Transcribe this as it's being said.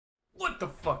the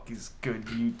fuck is good,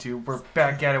 YouTube? We're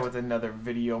back at it with another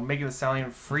video, making the Stallion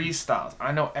Freestyles.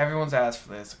 I know everyone's asked for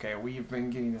this, okay? We've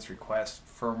been getting this request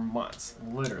for months,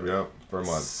 literally. Yep, for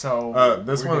months. So,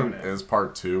 this one is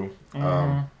part 2.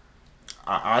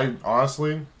 I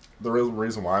honestly, the real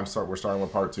reason why we're starting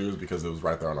with part 2 is because it was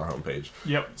right there on our homepage.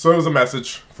 Yep. So it was a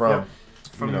message from...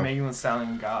 From the Megan Thee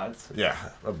Stallion gods. Yeah,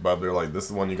 above they're like, this is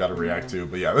the one you got to react to.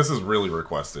 But yeah, this is really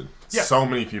requested. Yeah. So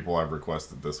many people have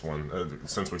requested this one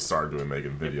since we started doing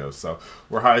Megan videos. So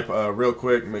we're hype. Real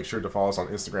quick, make sure to follow us on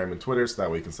Instagram and Twitter so that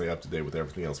way you can stay up to date with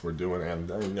everything else we're doing. And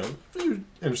you know, if you're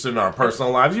interested in our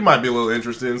personal lives, you might be a little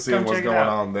interested in seeing what's going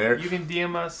on there. You can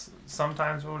DM us.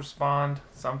 Sometimes we'll respond.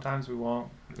 Sometimes we won't.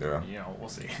 Yeah. You know, we'll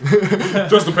see.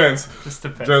 Just depends. Just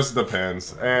depends. Just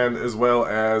depends. And as well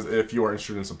as if you are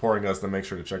interested in supporting us, then make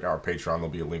sure to check out our Patreon. There'll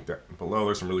be a link there below.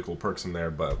 There's some really cool perks in there.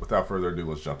 But without further ado,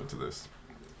 let's jump into this.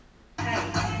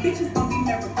 Bitches gon' be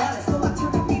never better, so I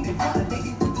turn up even harder. They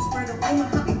can put the spread of rumor,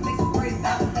 how they place is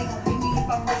 $30. They gon' hate me if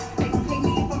I'm rich, they gon' hate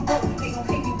me if I'm broke. They gon'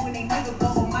 hate me when they nigga go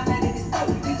on my night in this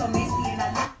dope. They so nasty and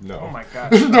I live. No. Oh my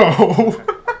gosh. No.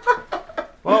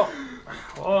 Well,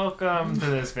 welcome to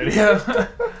this video.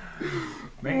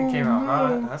 Megan came out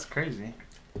hot. That's crazy.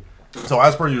 So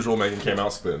as per usual, Megan came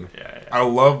out spitting. Yeah. I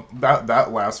love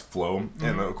that last flow,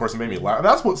 and of course it made me laugh.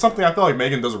 That's something I feel like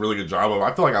Megan does a really good job of.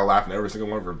 I feel like I laugh in every single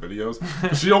one of her videos.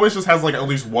 She always just has like at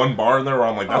least one bar in there where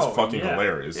I'm like, that's fucking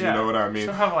hilarious. Yeah. You know what I mean?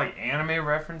 She'll have like anime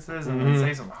references and then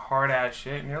say some hard ass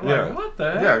shit, and you're like, what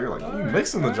the heck? Yeah, you're like, you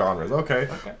mixing the genres, okay.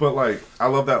 But like, I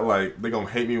love that like they gonna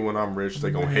hate me when I'm rich,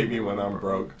 they gonna hate me when I'm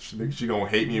broke. She gonna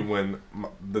hate me when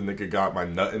the nigga got my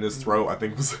nut in his throat. I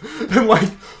think was and like.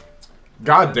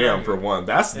 God damn, for one,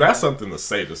 that's something to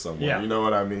say to someone. You know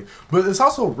what I mean? But it's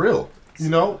also real. You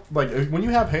know, like when you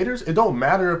have haters, it don't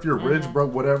matter if you're rich,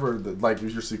 broke, whatever. Like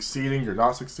if you're succeeding, you're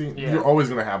not succeeding. You're always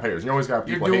gonna have haters. You're always gonna have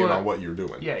people hating on what you're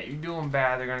doing. Yeah, you're doing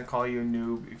bad, they're gonna call you a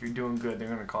noob. If you're doing good, they're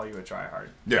gonna call you a tryhard.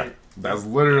 Yeah, that's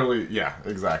literally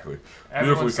exactly.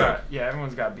 Beautifully said. Yeah,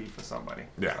 everyone's got beef with somebody.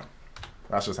 Yeah,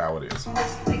 that's just how it is.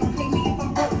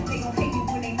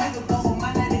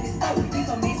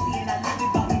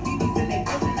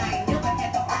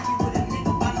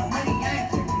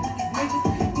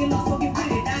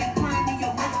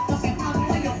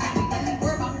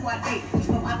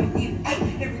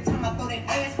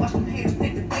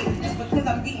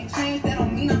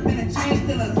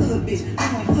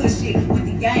 With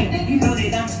the game, you know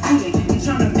that I'm student. You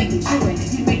tryna make it true.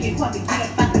 You make it hard to get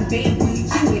up out the bed when you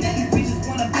chew it. These bitches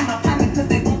wanna be my partner cause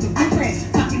they want the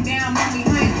blueprint. Talking down on me,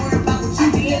 I ain't worried about what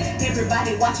you did.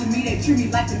 Everybody watching me, they treat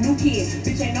me like a new kid.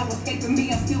 Bitch ain't no escaping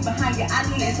me, I'm still behind your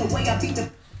eyelids. The way I beat the...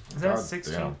 Is that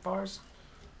 16 bars?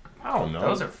 I don't know.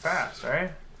 Those are fast,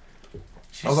 right?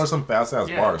 Those are some fast ass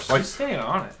bars. Like, she's staying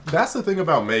on it. That's the thing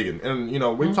about Megan. And you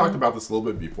know, we've talked about this a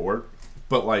little bit before,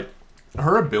 but like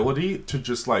her ability to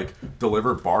just like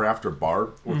deliver bar after bar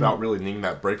without really needing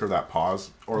that break or that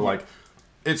pause or like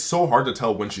it's so hard to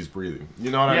tell when she's breathing. You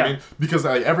know what I mean? Because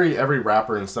every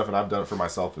rapper and stuff, and I've done it for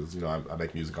myself, is, you know, I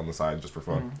make music on the side just for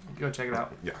fun. Go check it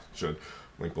out. Yeah, should.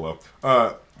 Link below.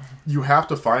 You have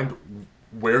to find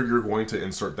where you're going to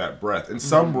insert that breath. And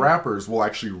some rappers will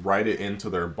actually write it into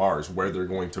their bars where they're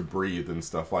going to breathe and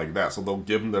stuff like that. So they'll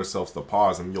give themselves the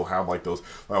pause, and you'll have like those,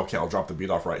 like, okay, I'll drop the beat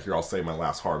off right here, I'll say my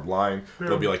last hard line.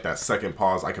 There'll be like that second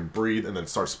pause, I can breathe and then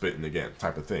start spitting again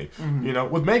type of thing. You know,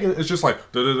 with Megan, it's just like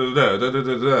and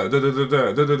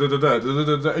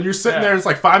you're sitting there, it's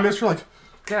like 5 minutes, you're like,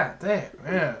 God damn,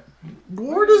 yeah.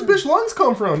 Where does bitch lungs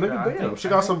come from? Nigga, damn. She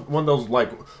got one of those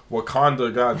like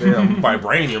Wakanda goddamn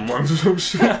vibranium ones or some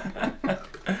shit.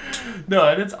 No,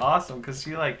 and it's awesome because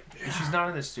she's not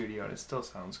in the studio and it still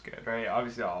sounds good, right?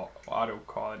 Obviously, all audio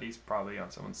quality is probably on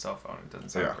someone's cell phone. It doesn't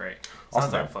sound great. Also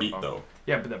that beat though.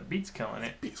 Yeah, but the beat's killing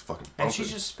it. Beat's fucking bumping. And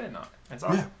she's just spitting on it. It's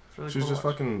awesome. Yeah. It's really she's cool just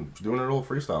fucking doing her little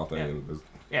freestyle thing.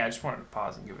 Yeah, I just wanted to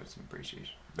pause and give it some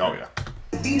appreciation. Oh yeah.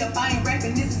 Beat up, I ain't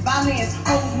rapping, this is violence.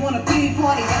 Hoes want a pity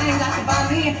party, I ain't got the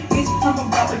violin. Bitch, I'm a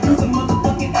rapper, use a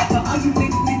motherfucking actor. All you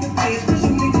niggas need to play is push you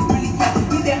niggas really fast.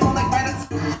 Beat that hoe like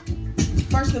Ratatouille.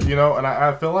 You know, and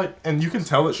I feel like, and you can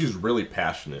tell that she's really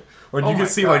passionate. Like you can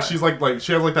see, like she's like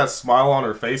she has like that smile on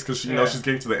her face because you know she's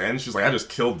getting to the end. She's like, I just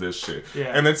killed this shit.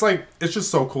 Yeah. And it's like it's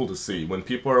just so cool to see when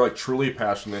people are like truly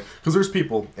passionate. Because there's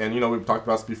people, and you know we've talked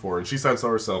about this before, and she said so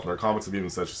herself, and her comments have even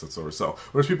said she said so herself.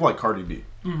 There's people like Cardi B,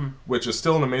 which is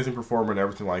still an amazing performer and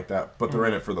everything like that, but they're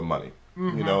in it for the money.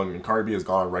 You know, and Cardi B has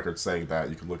gone on record saying that.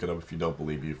 You can look it up if you don't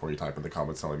believe me before you type in the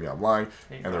comments telling me I'm lying.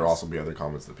 And there'll also be other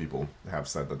comments that people have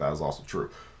said that is also true.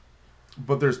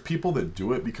 But there's people that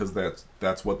do it because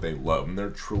that's what they love and they're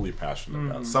truly passionate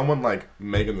about. Someone like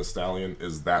Megan Thee Stallion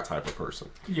is that type of person.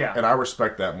 Yeah. And I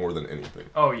respect that more than anything.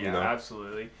 Oh yeah,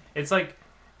 absolutely. It's like,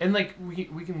 and like we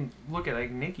can look at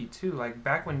like Nicki too. Like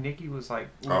back when Nicki was like,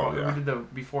 we did the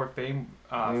Before Fame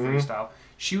freestyle.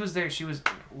 She was there. She was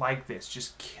like this,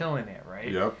 just killing it,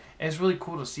 right? Yep. And it's really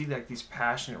cool to see like these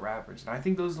passionate rappers, and I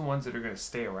think those are the ones that are going to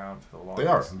stay around for the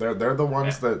longest. They are. They're the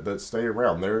ones that stay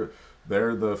around.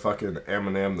 They're the fucking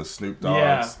Eminem, the Snoop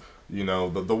Dogs. You know,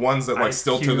 the ones that like Ice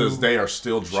still Cube, to this day are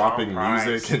still dropping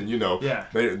music, and you know,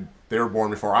 they were born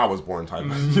before I was born type.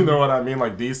 You know what I mean?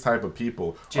 Like these type of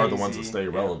people are the ones that stay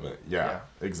relevant. Yeah,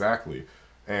 exactly.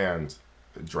 And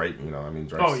Drake, you know, I mean,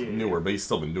 Drake's newer, but he's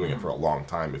still been doing it for a long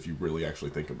time if you really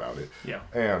actually think about it. Yeah.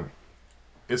 And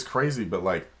it's crazy, but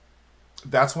like,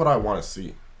 that's what I want to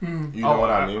see. You know what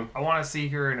I mean? I want to see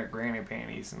her in her granny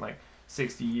panties and like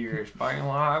 60 years, being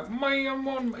like, man, I'm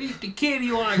gonna eat the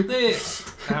kitty like this.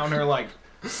 Down there like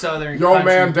southern country.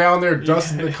 Man down there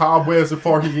dusting the cobwebs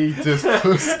before he eats this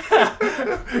pussy.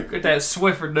 Get that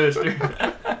Swiffer duster.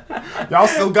 Y'all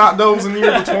still got those in the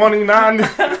year 2090?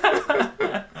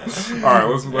 Alright,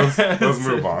 let's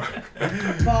move on.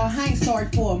 Ball, I ain't sorry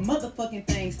for a motherfucking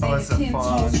thing. Standing 10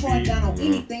 toes far down on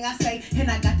anything I say. And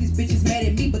I got these bitches mad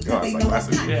at me because they know I'm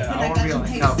hot. And I got you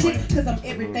hate sick because I'm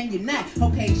everything you're not.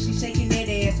 Okay, she shaking that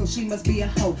ass, so she must be a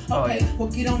hoe. Okay, well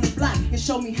get on the block and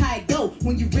show me how it go.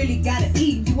 When you really gotta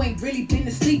eat, you ain't really been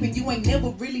to sleep, and you ain't never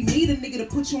really need a nigga to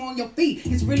put you on your feet.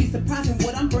 It's really surprising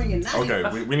what I'm bringing out.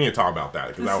 Okay, we need to talk about that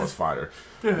because that was fire.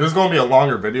 This is going to be a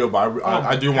longer video, but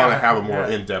I do want to have a more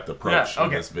in-depth approach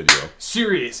in this video.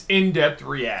 Serious, in-depth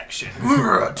reaction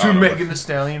to Megan Thee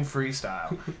Stallion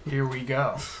freestyle. Here we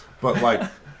go. But like,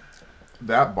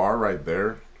 that bar right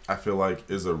there, I feel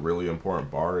like is a really important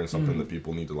bar and something that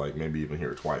people need to like maybe even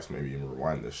hear twice, maybe even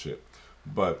rewind this shit.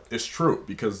 But it's true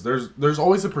because there's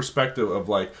always a perspective of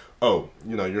like, oh,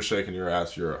 you know, you're shaking your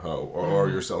ass, you're a hoe, or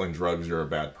you're selling drugs, you're a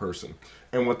bad person.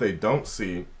 And what they don't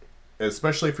see,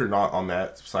 especially if you're not on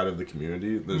that side of the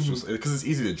community, there's just because it's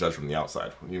easy to judge from the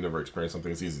outside. When you've never experienced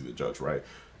something, it's easy to judge, right?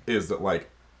 Is that like,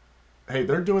 hey,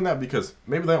 they're doing that because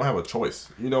maybe they don't have a choice.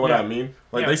 You know what I mean?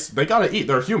 Like they gotta eat.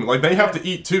 They're human. Like they have to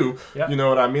eat too. You know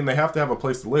what I mean? They have to have a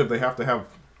place to live. They have to have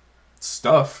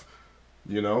stuff.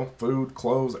 You know, food,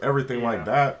 clothes, everything like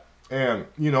that. And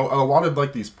you know, a lot of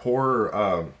like these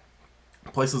poor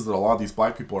places that a lot of these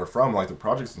black people are from, like the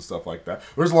projects and stuff like that,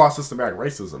 there's a lot of systematic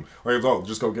racism. Like, oh,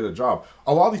 just go get a job.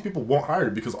 A lot of these people won't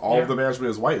hire because all of the management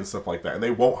is white and stuff like that, and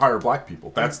they won't hire black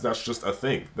people. That's just a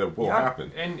thing that will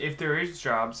happen. And if there is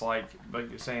jobs, like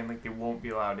you're saying, like they won't be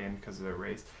allowed in because of their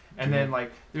race. And then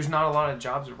like there's not a lot of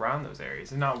jobs around those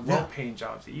areas, and not well-paying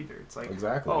jobs either. It's like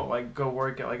oh, like go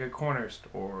work at like a corner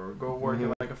store, or go work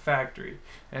at like a factory,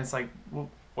 and it's like, well,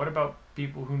 what about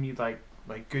people who need like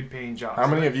good paying jobs? How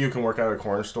many of you can work at a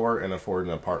corner store and afford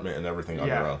an apartment and everything on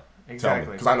your own?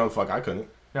 Exactly. Because I know the fuck I couldn't.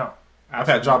 No. I've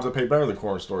had jobs that pay better than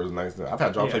corner stores, and I've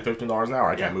had jobs that pay $15 an hour.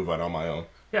 I can't move out on my own.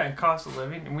 Yeah, and cost of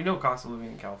living, and we know cost of living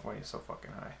in California is so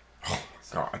fucking high. Oh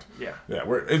God. Yeah. Yeah,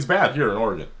 it's bad here in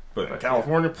Oregon, but in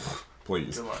California,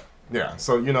 please. Good luck. Yeah,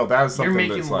 so you know that's something you're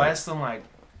making that's less than like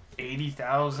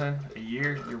 $80,000 a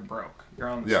year. You're broke. You're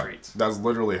on the streets. That's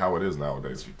literally how it is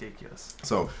nowadays. It's ridiculous.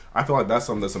 So I feel like that's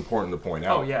something that's important to point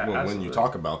out when you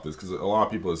talk about this, because a lot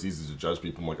of people, it's easy to judge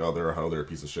people like, oh, they're a hoe, they're a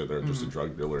piece of shit, they're just a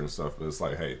drug dealer and stuff. But it's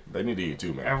like, hey, they need to eat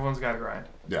too, man. Everyone's got to grind.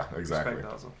 Yeah, exactly.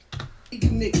 Respect hustle. You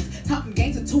niggas talking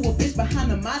gangster to a bitch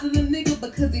behind the model of nigga,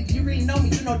 because if you really know me,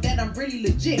 you know that I'm really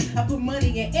legit. I put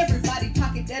money in everybody's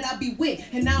pocket that I be with,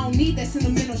 and I don't need that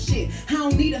sentimental shit. I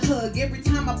don't need a hug. Every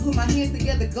time I put my hands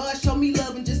together, God show me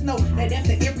love, and just know that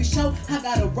after every show, I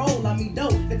got a roll on me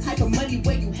dope. The type of money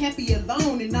where you happy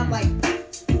alone, and I'm like,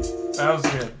 that was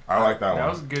good. I like that one. That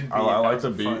was a good beat. I like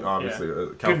the beat,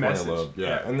 obviously. California Love.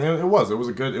 Yeah. And it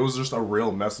was just a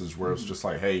real message where it was just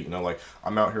like, hey, you know, like,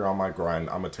 I'm out here on my grind.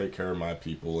 I'm going to take care of my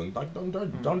people. And like, don't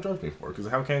judge me for it.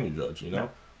 Because how can you judge, you know?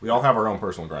 We all have our own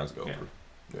personal grinds to go through.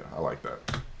 Yeah, I like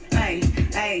that.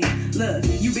 Hey, look,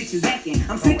 you bitches acting.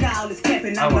 I'm sick of all this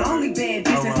capping. I'm the only bad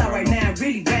bitch that's out right now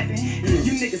really rapping.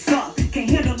 You niggas suck. Can't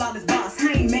handle all this boss.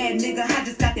 I ain't mad, nigga. I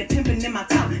just got that pimping in my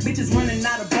top. Bitches running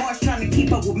out of bars trying to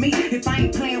keep up with me. If I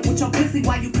ain't playing with your pussy,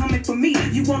 why you coming for me?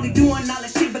 You only doing all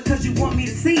that shit because you want me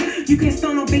to see. You can't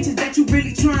stun on bitches that you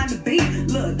really trying to be.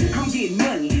 Look, I'm getting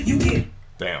money. You get.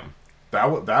 Damn.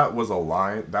 That was a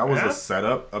line. That was a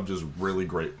setup of just really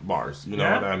great bars. You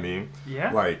know what I mean?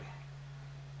 Yeah. Like,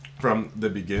 from the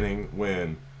beginning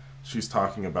when she's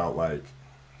talking about like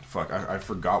fuck, I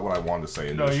forgot what I wanted to say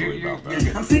initially about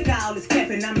that. I'm sick of all this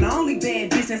capping. I'm the only bad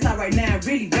bitch that's out right now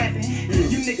really rapping.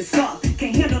 You niggas suck,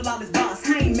 can't handle all this boss.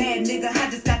 I ain't mad, nigga.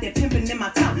 I just got that pimping in my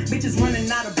top. Bitches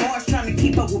running out of bars trying to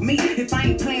keep up with me. If I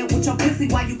ain't playing with your pussy,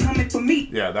 why you coming for me?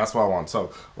 Yeah, that's what I want.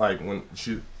 So, like, when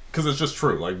she... Because it's just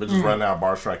true. Like, bitches running out of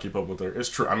bars trying to keep up with her. It's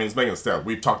true. I mean, it's Megan Thee Stallion.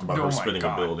 We've talked about her spinning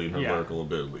ability and her lyrical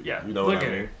ability. Yeah. You know what I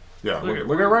mean? Yeah, look at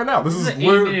it right now. This is an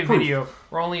 8-minute video.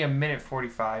 We're only a minute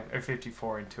 45 or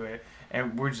 54 into it,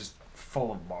 and we're just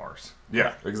full of bars.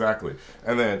 Yeah, exactly.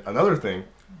 And then another thing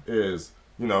is,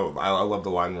 you know, I love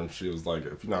the line when she was like,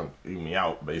 if you're not eating me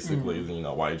out, basically, then, you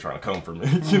know, why are you trying to come for me?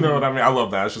 You know what I mean? I love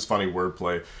that. It's just funny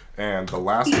wordplay. And the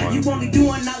last one... You only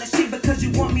doing all that shit because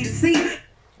you want me to see.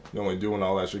 You're only doing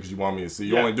all that shit because you want me to see.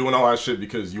 You're only doing all that shit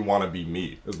because you want to be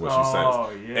me, is what she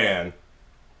says. Yeah. And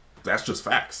that's just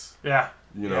facts. Yeah.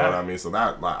 You know what I mean? So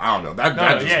that, like, I don't know. That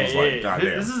just was like,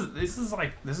 goddamn.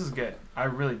 This is good. I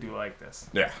really do like this.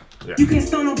 Yeah. You can't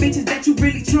stone on bitches that you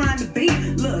really trying to be.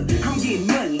 Look, I'm getting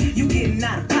money. You getting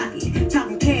out of pocket.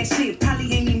 Talking cash shit. Probably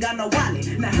ain't even got no wallet.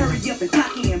 Now hurry up and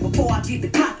clock in before I get the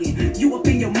clocking. You up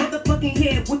in your motherfucking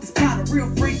head with this pot of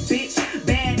real freak, bitch.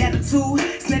 Bad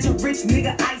attitude. Snatch a rich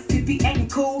nigga ice if he acting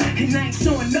cool. And I ain't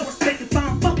showing no respect if I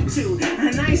don't fuck with you.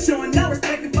 And I ain't showing no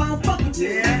respect if I don't fuck with you.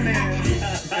 Yeah, man.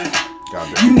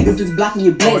 You niggas is blocking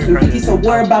your blessings. If you so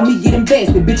worried about me, get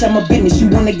invested. Bitch, I'm a business. You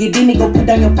wanna get in it, go put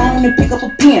down your phone and pick up a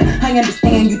pen. I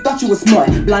understand you thought you was smart.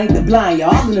 Blind the blind,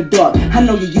 you're all in the dark. I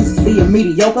know you used to see a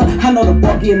mediocre. I know the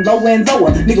bar getting lower and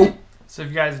lower. Nigga. So if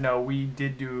you guys know, we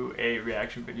did do a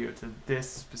reaction video to this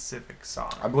specific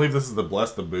song. I believe this is the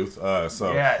Bless the Booth.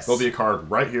 So there'll be a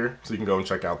card right here, so you can go and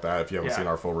check out that if you haven't seen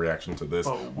our full reaction to this.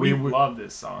 But we love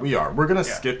this song. We are. We're going to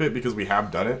skip it because we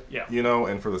have done it, yeah. You know,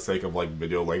 and for the sake of, like,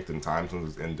 video length and time,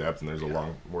 since it's in-depth and there's a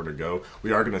long more to go,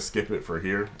 we are going to skip it for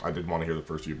here. I did want to hear the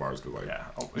first few bars because, like,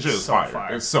 it's just so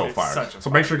fire. It's so fire. So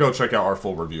make sure to go check out our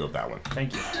full review of that one.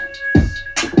 Thank you.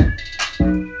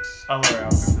 I'll wear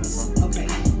out for this one. Okay.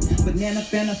 Banana,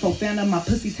 Fanta, Fofana, my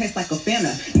pussy tastes like a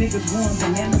Fanta. Niggas want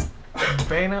bananas.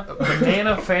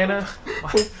 Banana, Fanta.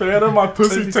 Fanta, my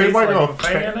pussy tastes like a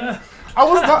Fanta. I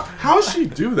was not. How does she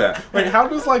do that? Like, how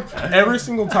does, like, every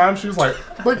single time she's like,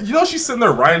 you know, she's sitting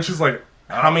there writing, she's like,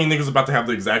 how many niggas about to have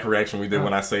the exact reaction we did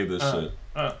when I say this shit?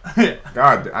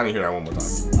 God, I didn't hear that one more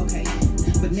time. Okay.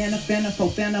 Banana, Fanta,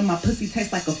 Fofana, my pussy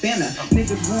tastes like a Fanta.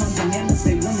 Niggas want bananas,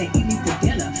 they wanna eat me for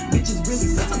dinner. Bitches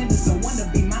really pretenders, don't wanna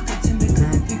be my contender.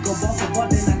 Cause if we go ball for ball,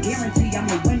 then I guarantee I'm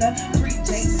a winner. 3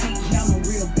 JT, I'm a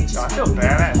real bitch. I feel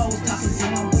badass. Hoes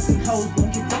talking down with some hoes,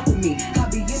 don't get fuck with me. I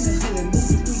be in the hood,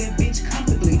 moving through that bitch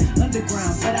comfortably.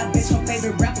 Underground, but I bet your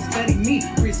favorite rapper study me.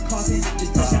 Chris Carson,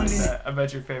 just touch on me. I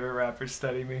bet your favorite rapper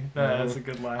study me. That's a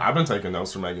good line. I've been taking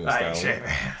notes from Megan Thee Stallion.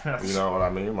 You know what I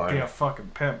mean? Like, be a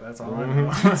fucking pimp. That's all I know.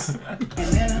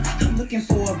 Atlanta, I'm looking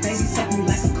for a baby, suck me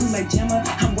like a Kool-Aid jammer.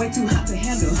 I'm way too hot to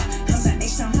handle. I'm the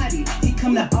H-Town hottie. He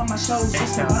come to all my shows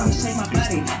just to watch me shake my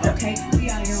body. Okay,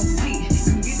 P-I-M-P.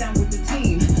 Come get down with the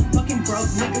team. Fucking broke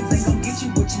niggas ain't gonna get you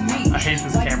what you need. I hate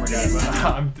this camera guy,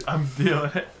 but I'm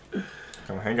feeling it.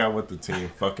 Come hang out with the team.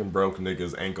 Fucking broke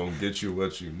niggas ain't gonna get you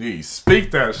what you need.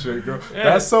 Speak that shit, girl. Yeah.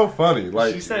 That's so funny.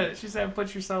 Like, she said,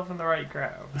 put yourself in the right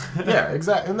crowd. Yeah,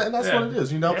 exactly, and that's what it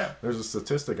is. You know, there's a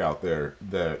statistic out there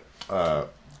that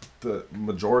the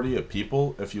majority of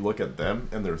people, if you look at them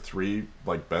and their 3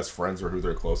 like best friends or who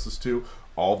they're closest to,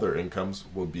 all their incomes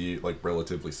will be like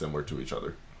relatively similar to each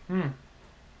other.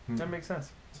 That makes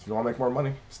sense. If you want to make more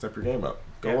money, step your game up.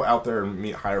 Go out there and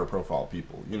meet higher profile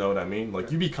people. You know what I mean?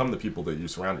 Like, you become the people that you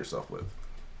surround yourself with.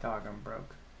 Dog, I'm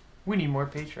broke. We need more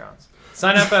Patreons.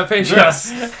 Sign up at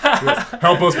Patreon.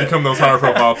 Help us become those higher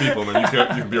profile people, and then you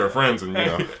can be our friends, and, you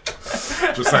know.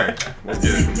 Just saying. Let's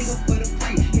get it.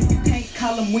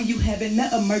 Call them when you having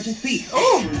an emergency.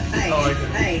 Ooh,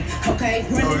 hey, okay.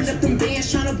 Running up them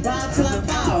bands, trying to ball till I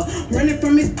fall. Running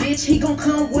from his bitch, he gon'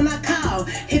 come when I call.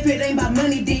 If it ain't about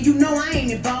money, then you know I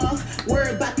ain't involved.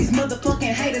 Worry about these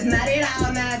motherfucking haters, not at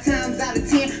all. 9 times out of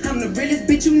 10, I'm the realest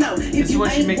bitch you know. If you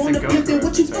ain't wanna pimp, then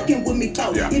what you fucking with me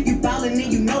for? If you ballin'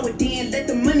 and you know it, then let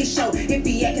the money show. If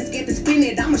he actin' scared to spin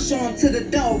it, I'ma show him to the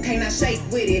door. Can't I shake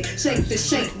with it? Shake the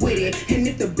shake with it. And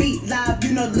if the beat live,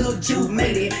 you know Lil Juke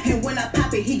made it. And when I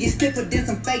pop it, he get stiffer than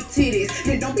some fake titties.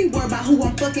 And don't be worried about who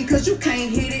I'm fucking, cause you can't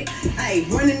hit it. Hey,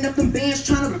 running up them bands,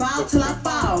 trying to ball till I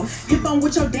fall. If I'm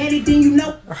with your daddy, then you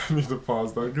know. I need to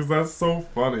pause that, because that's so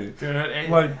funny.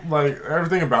 Like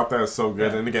everything about that is so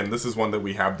good. And again, this is one that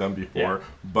we have done before,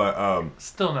 but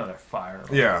still another fire.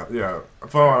 Yeah. I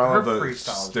love the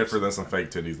stiffer than some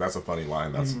fake titties. That's a funny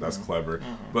line. That's clever.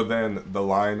 But then the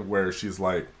line where she's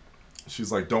like,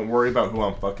 don't worry about who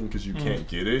I'm fucking because you can't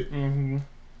get it.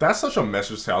 that's such a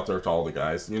message out there to all the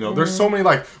guys. You know, there's so many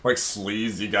like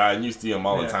sleazy guys, and you see them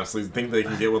all the time. Sleazy, think they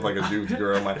can get with like a dude's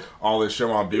girl and like all this shit,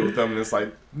 want to be with them, and it's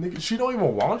like, nigga, she don't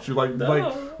even want you.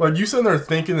 Like you sitting there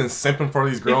thinking and simping for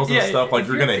these girls and stuff. Like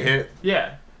you're gonna hit.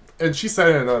 Yeah. And she said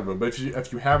it in another one, but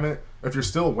if you're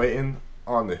still waiting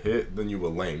on the hit, then you a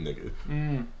lame nigga.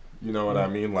 You know what I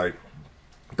mean? Like,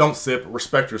 don't simp.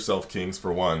 Respect yourself, kings,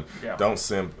 for one. Yeah. Don't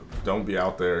simp. Don't be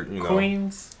out there, you know.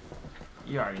 Queens,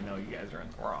 you already know you guys are in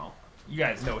the wrong. You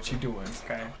guys know what you're doing,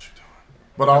 okay?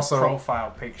 But also, profile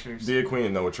pictures. Be a queen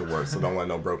and know what you're worth, so don't let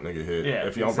no broke nigga hit. Yeah,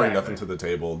 if you don't bring nothing to the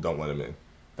table, don't let him in.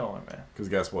 Don't let him in. Because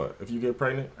guess what? If you get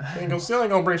pregnant, you still ain't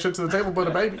gonna bring shit to the table but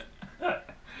a baby.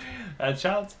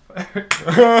 Child's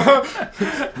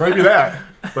maybe that.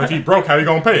 But if he broke, how you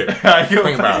gonna pay it?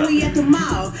 Think about it. At the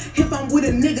mall. If I'm with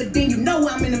a nigga, then you know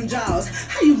I'm in them jaws.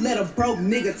 How you let a broke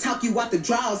nigga talk you out the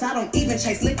draws? I don't even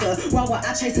chase liquor. Why would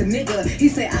I chase a nigga? He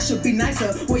said I should be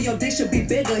nicer. Well, your dick should be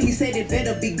bigger. He said it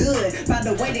better be good. By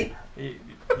the way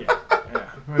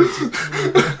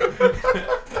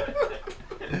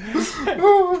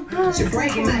She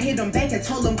bragging, I hit him back and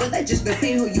told him, but that just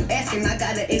depend who you asking. I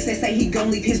got an ex that say he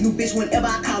gon' leave his new bitch whenever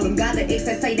I call him. Got an ex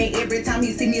that say that every time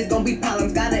he see me it's gonna be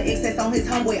problems. Got an ex that's on his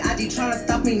homeboy IG trying to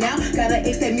stop me now. Got an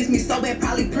ex that miss me so bad,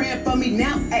 probably praying for me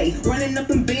now. Ayy, running up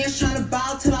them bands trying to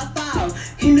ball till I fall.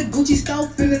 In the Gucci store,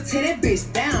 finna tear that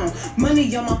bitch down.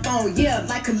 Money on my phone, yeah,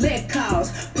 like collect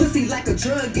calls. Pussy like a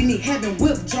drug, and he having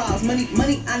withdrawals. Money,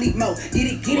 I need more.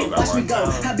 Get it, watch me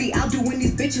go. I be out doing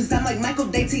these bitches, I'm like Michael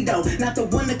Day-Tito. Not the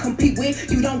one to compete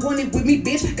with, you don't want it with me,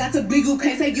 bitch. Got to be who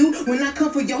can't say you when I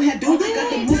come for your hairdo.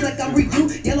 Got the moves like I'm Ryu,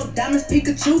 yellow diamonds,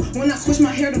 Pikachu. When I switch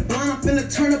my hair to blonde, I'm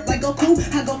finna turn up like Goku.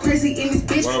 I go crazy in this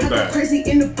bitch, I go crazy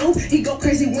in the booth. He go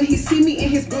crazy when he see me,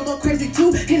 and his girl go crazy too.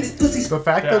 And his pussy. The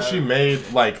fact that she made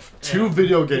like 2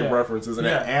 video game references and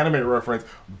an anime reference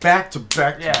back to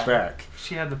back to back.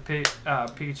 She had the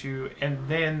Pikachu and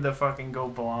then the fucking go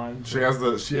blonde. She has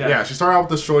the she started out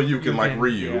with the Shoryuken like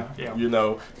Ryu, you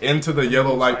know, into the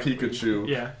yellow like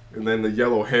Pikachu, and then the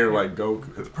yellow hair like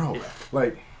Goku. Bro,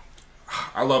 like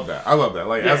I love that.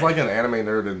 Like as like an anime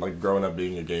nerd and like growing up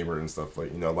being a gamer and stuff,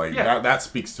 like, you know, like that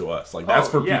speaks to us. Like that's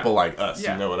for people like us.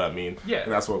 You know what I mean? Yeah.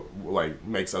 And that's what like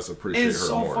makes us appreciate her more. It's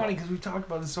so funny because we talked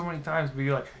about this so many times. But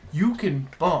you're like, you can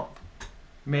bump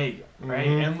Megan, right?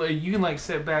 And like, you can like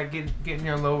sit back, get in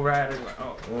your low rider, like,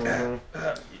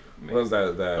 what was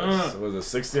that? Was it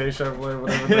 68 Chevrolet,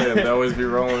 whatever? They always be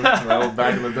rolling.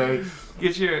 Back in the day.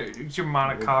 Get your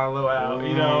Monte Carlo out,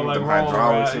 you know, like the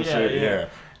hydraulics and shit. Yeah.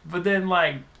 But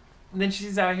then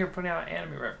she's out here putting out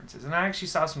anime references, and I actually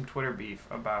saw some Twitter beef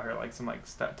about her, like some like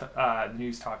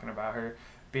news talking about her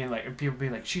being like, people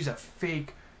being like, she's a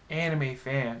fake anime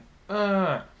fan.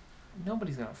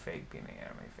 Nobody's gonna fake being an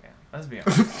anime fan. Let's be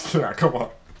honest. Yeah, come on.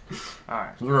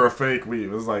 Alright. You're a fake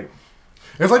weeb. It's like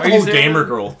the whole gamer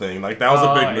girl thing. Like, that was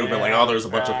a big movement. Like, there's a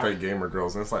bunch of fake gamer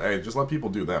girls. And it's like, hey, just let people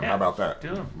do them. How about that?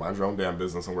 Do them. Mind your own damn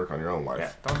business and work on your own life.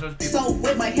 Yeah, don't judge people. So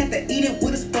wet, might have to eat it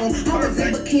with a spoon. I was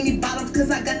in bikini bottoms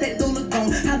because I got that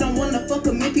lagoon. I don't want to fuck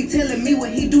him if he telling me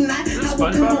what he do not. I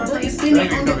will come over and spin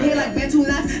it on the head like Bantu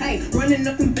knots. Hey, running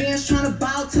up them bands trying to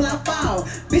ball till I fall.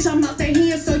 Bitch, I'm out there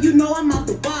here, so you know I'm out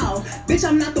the wall. Bitch,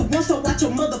 I'm not the one, so watch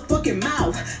your motherfucking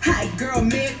mouth. Hi, girl,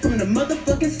 man from the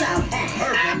motherfucking south.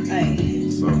 Hey.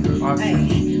 So good. Hey,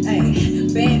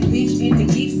 bad bitch in the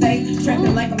geek say,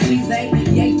 trapping like I'm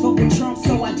Ziah. Yay, fuck with Trump,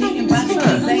 so I didn't buy the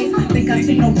Yeezys. Think I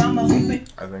seen Obama hooping.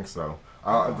 I think so.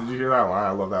 Did you hear that line?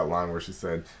 I love that line where she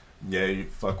said, "Yay,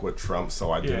 fuck with Trump,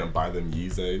 so I didn't buy them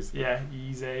Yeezys." Yeah,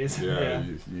 Yeezys. Yeah,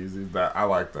 Yeezys. That I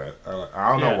like that.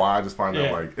 I don't know why. I just find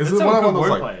that like it's one of those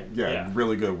like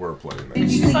really good wordplay.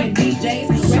 She's like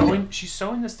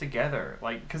sewing this together,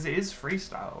 like, because it is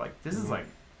freestyle. Like, this is like.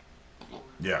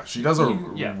 Yeah, she does a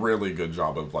really good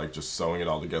job of like just sewing it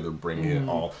all together, bringing it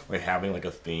all, like having like a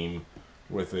theme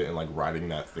with it and like writing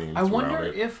that theme. I wonder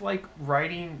if like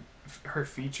writing her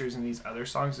features in these other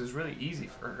songs is really easy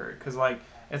for her, because like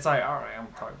it's like, all right, I'm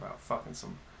gonna talk about fucking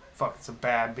some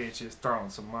bad bitches, throwing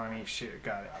some money, shit,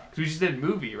 got it. Because we just did a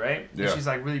movie, right? Yeah. And she's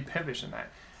like really pimpish in that.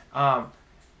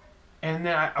 And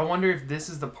then I wonder if this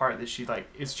is the part that she like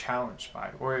is challenged by,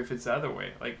 or if it's the other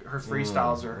way. Like her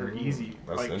freestyles are her easy.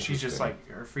 Like she's just like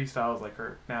her freestyle is like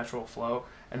her natural flow,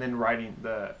 and then writing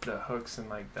the hooks and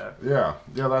like the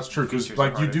that's true. Because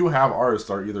like you do have artists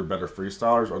that are either better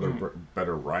freestylers or they're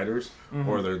better writers,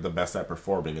 or they're the best at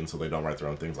performing, and so they don't write their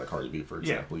own things. Like Cardi B, for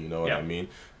example. You know what I mean?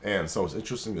 And so it's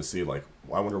interesting to see, like,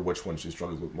 I wonder which one she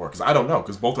struggles with more, because I don't know,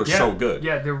 because both are so good.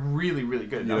 Yeah, they're really, really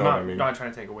good. You know what I mean? I'm not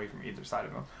trying to take away from either side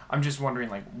of them. I'm just just wondering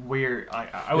like where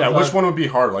which one would be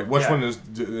hard? Like which one is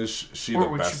she or the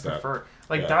would best you prefer? at?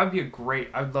 Like that would be a great.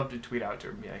 I'd love to tweet out to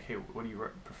her and be like, "Hey, what do you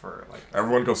prefer?" Like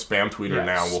everyone go spam tweet her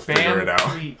now. We'll figure it out.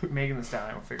 Tweet Megan Thee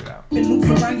Stallion. We'll figure it out. It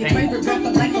loops around your favorite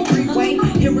rapper like a freeway.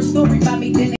 Hear a story about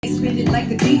me, then they spin it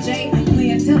like a DJ.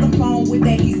 Playing telephone with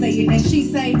that he say and that she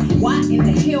say. Why in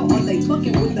the hell are they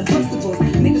fucking with the Huxtables?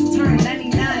 Niggas turn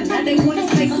 99, now they wanna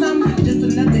say something.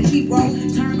 Just another hero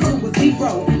turn to a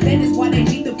zero. That is why they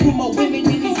need to put more women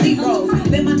in these zeros.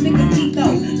 Let my niggas eat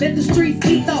though. Let the streets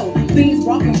eat though. Things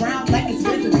walking around like it's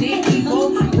Resident Evil.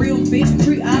 Real bitch,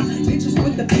 pre-op, bitches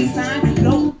with the peace sign.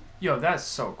 No. Yo, that's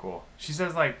so cool. She's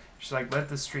like, let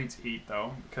the streets eat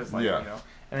though, because like you know.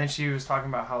 And then she was talking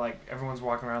about how like everyone's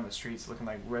walking around the streets looking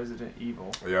like Resident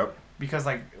Evil. Yep. Because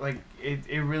like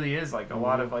it really is like a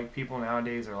lot of like people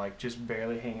nowadays are like just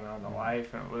barely hanging on to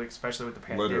life, and especially with the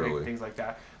pandemic, things like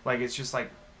that. Like it's just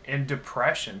like. And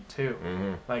depression too,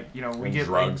 like you know we and get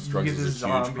drugs. Like, drugs you get is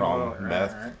a huge problem.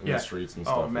 Meth in the streets and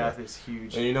stuff. Oh, meth is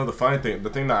huge. And you know the funny thing, the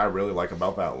thing that I really like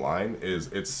about that line is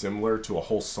it's similar to a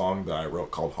whole song that I wrote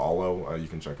called "Hollow." You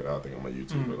can check it out, I think, on my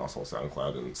YouTube and also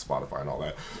SoundCloud and Spotify and all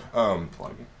that.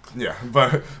 Yeah,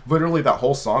 but literally that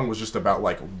whole song was just about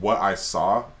like what I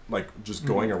saw, like just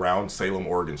going around Salem,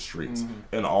 Oregon streets,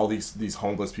 and all these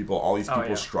homeless people, all these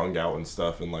people strung out and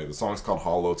stuff, and like the song's called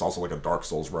Hollow. It's also like a Dark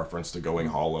Souls reference to going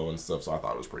hollow and stuff, so I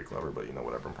thought it was pretty clever, but you know,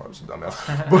 whatever, I'm probably just a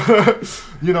dumbass.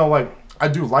 But you know, like I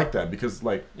do like that because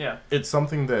like it's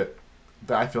something that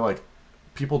I feel like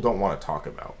people don't want to talk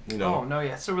about, you know. Oh no,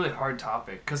 it's a really hard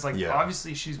topic because like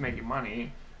obviously she's making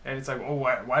money, and it's like, oh,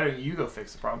 why don't you go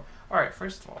fix the problem? All right,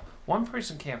 first of all, one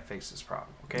person can't fix this problem,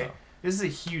 okay? No. This is a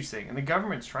huge thing, and the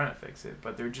government's trying to fix it,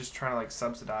 but they're just trying to like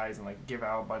subsidize and like give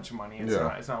out a bunch of money, and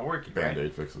it's not working.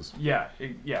 Band-Aid fixes. Yeah,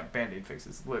 Band-Aid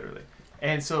fixes, literally.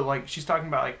 And so like she's talking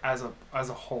about like as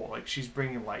a whole, like she's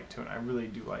bringing light to it. I really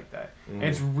do like that. And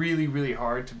it's really, really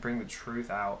hard to bring the truth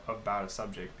out about a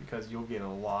subject because you'll get a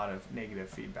lot of negative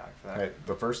feedback for that. Hey,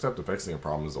 the first step to fixing a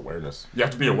problem is awareness. You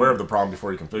have to be aware of the problem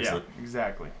before you can fix it. Yeah,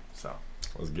 exactly. So.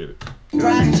 Let's get it.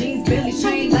 Dry jeans, belly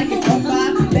chain like it's on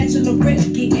fire.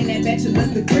 Bachelorette, getting that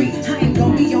bachelor's degree. I ain't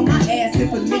gonna be on my ass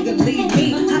if a nigga leave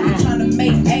me. I ain't trying to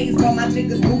make A's while my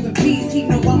niggas moving P's. He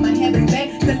know I'ma have his back,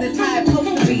 cause that's how it's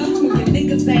supposed to be. When your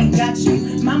niggas ain't got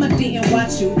you, mama didn't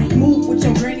watch you. Move with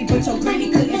your granny, but your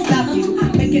granny couldn't stop you.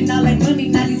 Making all that money,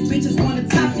 now these bitches wanna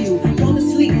top you. Go to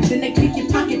sleep, then they pick your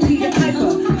pocket, Peter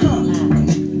Piper.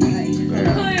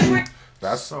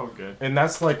 That's so good. And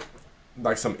that's like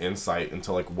some insight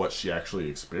into like what she actually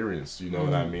experienced, you know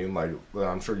what I mean? Like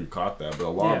I'm sure you caught that, but a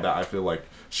lot of that I feel like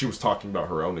she was talking about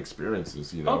her own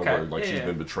experiences, you know, where like she's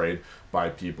been betrayed by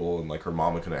people and like her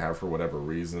mama couldn't have her for whatever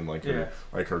reason, like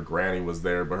her granny was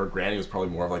there, but her granny was probably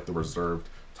more of like the reserved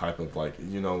type of like,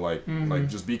 you know, like like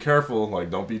just be careful,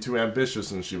 like don't be too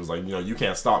ambitious, and she was like, you know, you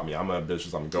can't stop me, I'm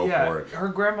ambitious, I'm gonna go for it. Her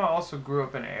grandma also grew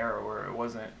up in an era where it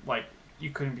wasn't like you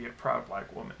couldn't be a proud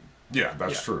black woman. Yeah,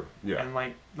 that's true. Yeah, and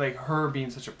like her being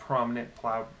such a prominent,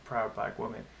 proud black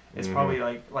woman, it's probably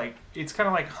like it's kind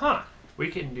of like, huh, we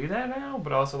can do that now,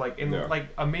 but also like like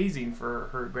amazing for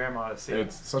her grandma to see.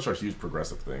 It's such a huge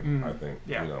progressive thing, I think.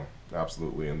 Yeah, you know,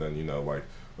 absolutely. And then you know like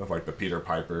with like the Peter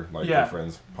Piper, like your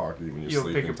friend's pocket when you're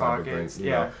sleeping type of things.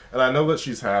 You know? And I know that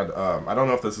she's had, I don't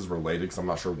know if this is related because I'm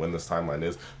not sure when this timeline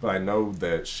is, but I know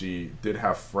that she did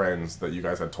have friends that you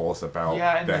guys had told us about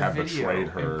that had betrayed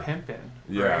her.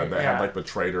 Yeah, that had like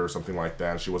betrayed her or something like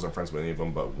that. And she wasn't friends with any of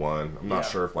them but one. I'm not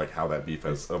sure if like how that beef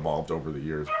has evolved over the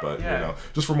years, but you know,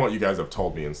 just from what you guys have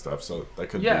told me and stuff, so that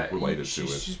could be related to it.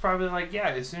 She's probably like,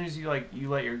 as soon as you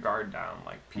let your guard down,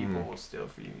 like people will steal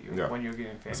for you when you're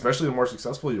getting famous. Especially the more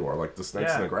successful you are, like the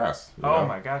snakes in the grass. You know?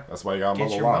 My god. That's why you gotta mow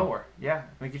the lawn. Get your mower. Yeah,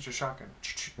 and get your shotgun.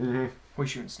 We're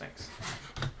shooting snakes.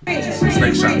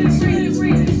 Snake shot.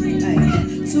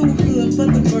 Too good for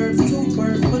the birds, too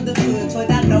birds for the hood.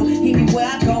 But I know anywhere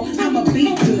I go, I'ma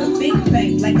be good. Big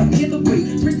bang like a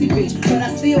pillagry, prissy bitch. But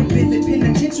I still visit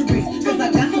penitentiaries. Cause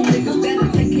I got some niggas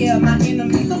that'll take care of my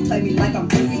enemies. Don't play me like I'm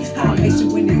pussy. I make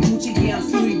sure when it's Gucci, yeah, I'm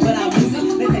snooty, but I lose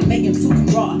it. They say make him too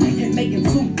raw and make him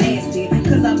too nasty.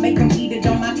 Cause I make him eat it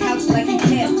on my couch like he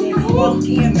cast it. Walk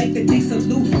in, make the dick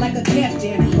salute like a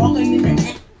captain. Walking in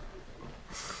the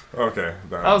Okay.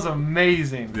 That was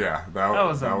amazing. Yeah, that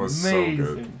was amazing.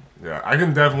 So good. Yeah, I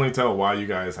can definitely tell why you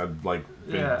guys had like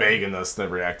been begging us to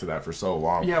react to that for so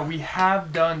long. Yeah, we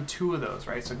have done 2 of those,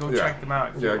 right? So go check them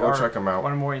out. Yeah, go check them out.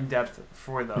 One more in depth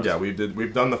for those. Yeah,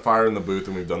 we've done the Fire in the Booth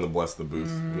and we've done the Bless the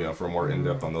Booth. You know, for more in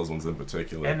depth on those ones in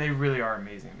particular. And they really are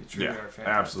amazing. They truly are fantastic.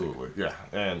 Absolutely. Yeah,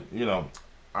 and you know,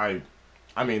 I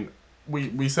mean,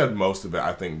 we said most of it,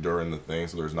 I think, during the thing,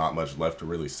 so there's not much left to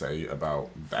really say about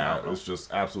that. It's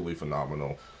just absolutely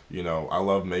phenomenal. You know, I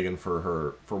love Megan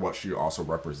for what she also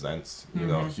represents. You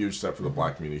know, huge step for the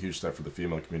black community, huge step for the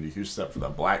female community, huge step for the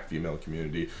black female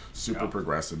community. Super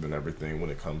progressive and everything when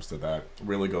it comes to that.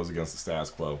 Really goes against the status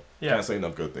quo. Can't say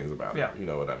enough good things about it. You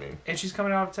know what I mean? And she's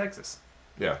coming out of Texas.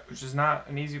 Yeah. Which is not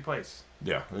an easy place.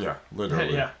 Yeah,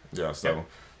 literally. Yeah, so,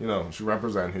 you know, she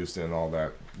represents Houston and all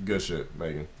that good shit,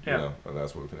 Megan. You know, and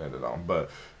that's what we can end it on.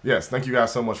 But, yes, thank you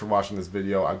guys so much for watching this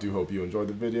video. I do hope you enjoyed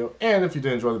the video. And if you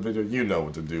did enjoy the video, you know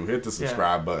what to do. Hit the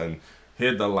subscribe button.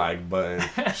 Hit the like button.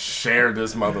 Share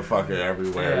this motherfucker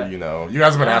everywhere, you know. You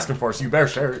guys have been asking for it, so you better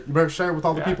share it. You better share it with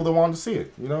all the people that wanted to see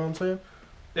it. You know what I'm saying?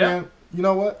 And you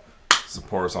know what?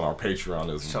 Support us on our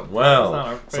Patreon as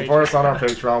well. Support us on our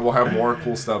Patreon. We'll have more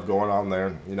cool stuff going on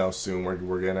there. You know, soon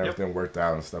we're getting everything worked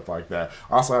out and stuff like that.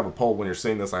 I also have a poll. When you're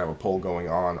seeing this, I have a poll going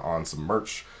on some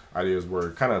merch ideas.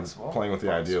 We're kind of playing with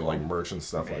the idea of like merch and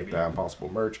stuff like that, and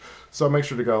possible merch. So make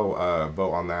sure to go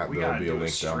vote on that. There'll be a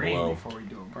link down below. Before we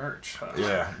do a merch.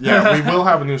 Yeah, we will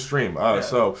have a new stream.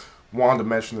 So wanted to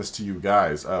mention this to you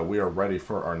guys. We are ready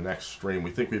for our next stream.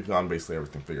 We think we've gotten basically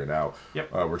everything figured out.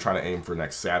 We're trying to aim for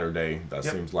next Saturday. That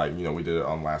seems like, you know, we did it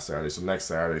on last Saturday. So next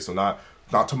Saturday. So not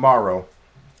tomorrow.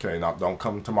 Okay, don't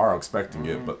come tomorrow expecting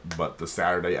it, but the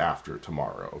Saturday after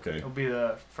tomorrow. Okay. It'll be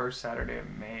the first Saturday of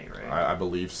May, right? I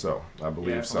believe so.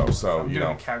 So I'm you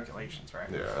know, calculations, right?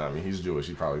 Yeah, I mean he's Jewish.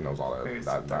 He probably knows all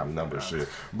that number shit.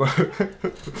 But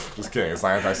just kidding. It's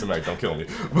not anti-Semitic. Don't kill me.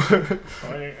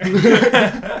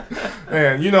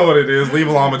 And you know what it is. Leave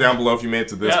a llama down below if you made it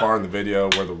to this far in the video,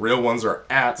 where the real ones are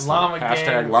at. So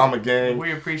llama gang.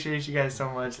 We appreciate you guys so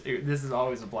much. This is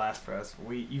always a blast for us.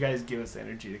 You guys give us the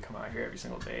energy to come out here every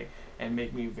single day and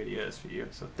make new videos for you.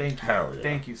 So thank you.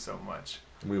 Thank you so much.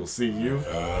 We will see you in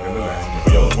the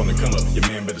next. Yo, wanna come up, your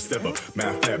man better step up.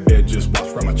 Matter of fact, better just watch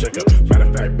from my checkup. Matter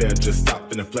of fact, better just stop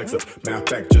and then flex up. Matter of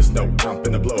fact, just know I'm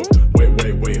finna blow.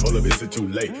 Wait, hold up, is it too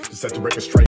late to set the record straight?